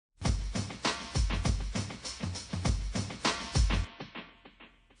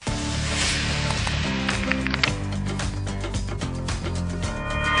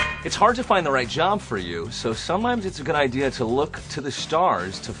It's hard to find the right job for you, so sometimes it's a good idea to look to the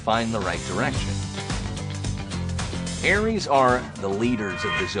stars to find the right direction. Aries are the leaders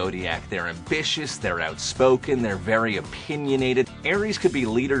of the zodiac. They're ambitious, they're outspoken, they're very opinionated. Aries could be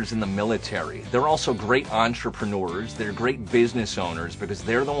leaders in the military. They're also great entrepreneurs. They're great business owners because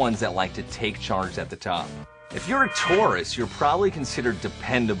they're the ones that like to take charge at the top. If you're a Taurus, you're probably considered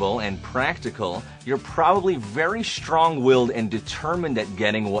dependable and practical. You're probably very strong-willed and determined at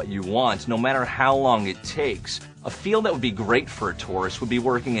getting what you want, no matter how long it takes. A field that would be great for a Taurus would be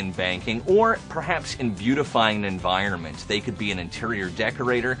working in banking or perhaps in beautifying an environment. They could be an interior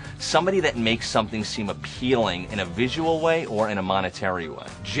decorator, somebody that makes something seem appealing in a visual way or in a monetary way.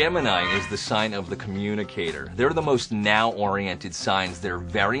 Gemini is the sign of the communicator. They're the most now-oriented signs. They're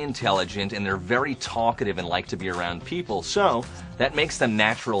very intelligent and they're very talkative and like to be around people, so that makes them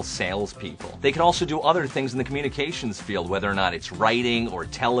natural salespeople. They can also do other things in the communications field, whether or not it's writing or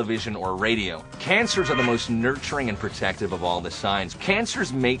television or radio. Cancers are the most nurturing and protective of all the signs.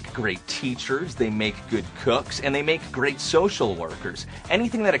 Cancers make great teachers, they make good cooks, and they make great social workers.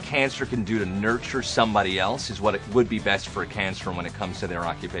 Anything that a Cancer can do to nurture somebody else is what it would be best for a Cancer when it comes to their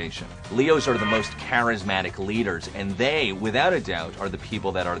occupation. Leos are the most charismatic leaders, and they, without a doubt, are the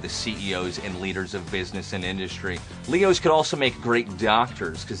people that are the CEOs and leaders of business and industry. Leos could also make great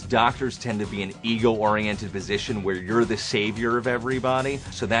doctors, because doctors tend to be an ego-oriented position where you're the savior of everybody,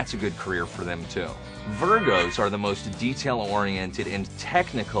 so that's a good career for them too. Virgos are the most detail-oriented and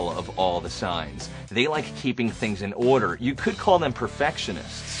technical of all the signs. They like keeping things in order. You could call them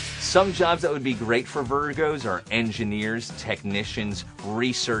perfectionists. Some jobs that would be great for Virgos are engineers, technicians,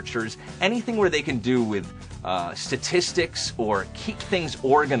 researchers, anything where they can do with statistics or keep things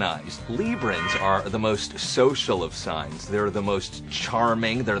organized. Librans are the most social of signs. They're the most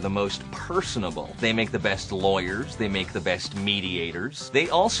charming. They're the most personable. They make the best lawyers. They make the best mediators. They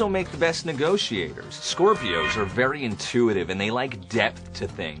also make the best negotiators. Scorpios are very intuitive and they like depth to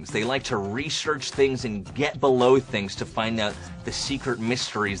things. They like to research things and get below things to find out the secret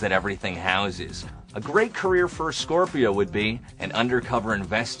mysteries that everything houses. A great career for a Scorpio would be an undercover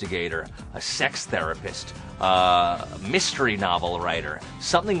investigator, a sex therapist, a mystery novel writer,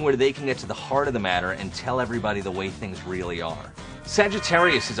 something where they can get to the heart of the matter and tell everybody the way things really are.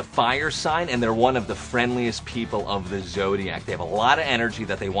 Sagittarius is a fire sign, and they're one of the friendliest people of the zodiac. They have a lot of energy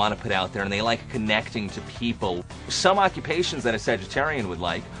that they want to put out there, and they like connecting to people. Some occupations that a Sagittarian would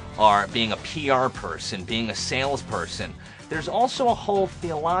like are being a PR person, being a salesperson. There's also a whole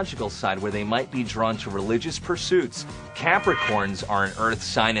theological side where they might be drawn to religious pursuits. Capricorns are an earth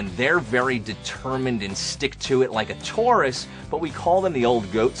sign, and they're very determined and stick to it like a Taurus, but we call them the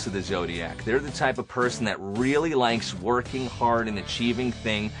old goats of the zodiac. They're the type of person that really likes working hard and achieving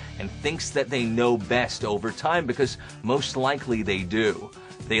things and thinks that they know best over time, because most likely they do.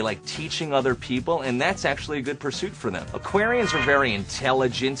 They like teaching other people, and that's actually a good pursuit for them. Aquarians are very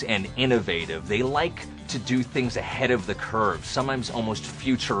intelligent and innovative. They like to do things ahead of the curve, sometimes almost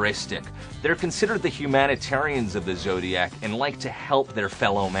futuristic. They're considered the humanitarians of the zodiac and like to help their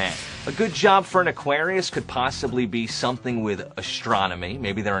fellow man. A good job for an Aquarius could possibly be something with astronomy.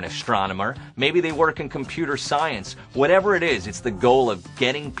 Maybe they're an astronomer. Maybe they work in computer science. Whatever it is, it's the goal of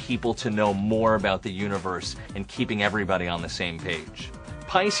getting people to know more about the universe and keeping everybody on the same page.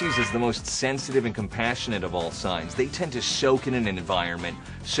 Pisces is the most sensitive and compassionate of all signs. They tend to soak in an environment,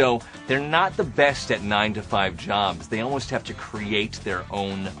 so they're not the best at 9-to-5 jobs. They almost have to create their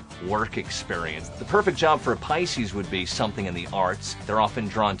own work experience. The perfect job for a Pisces would be something in the arts. They're often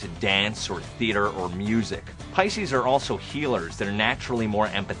drawn to dance or theater or music. Pisces are also healers. They're naturally more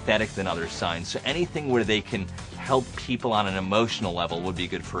empathetic than other signs, so anything where they can help people on an emotional level would be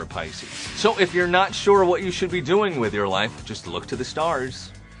good for a Pisces. So if you're not sure what you should be doing with your life, just look to the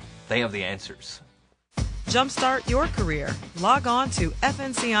stars. They have the answers. Jumpstart your career. Log on to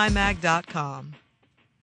fncimag.com.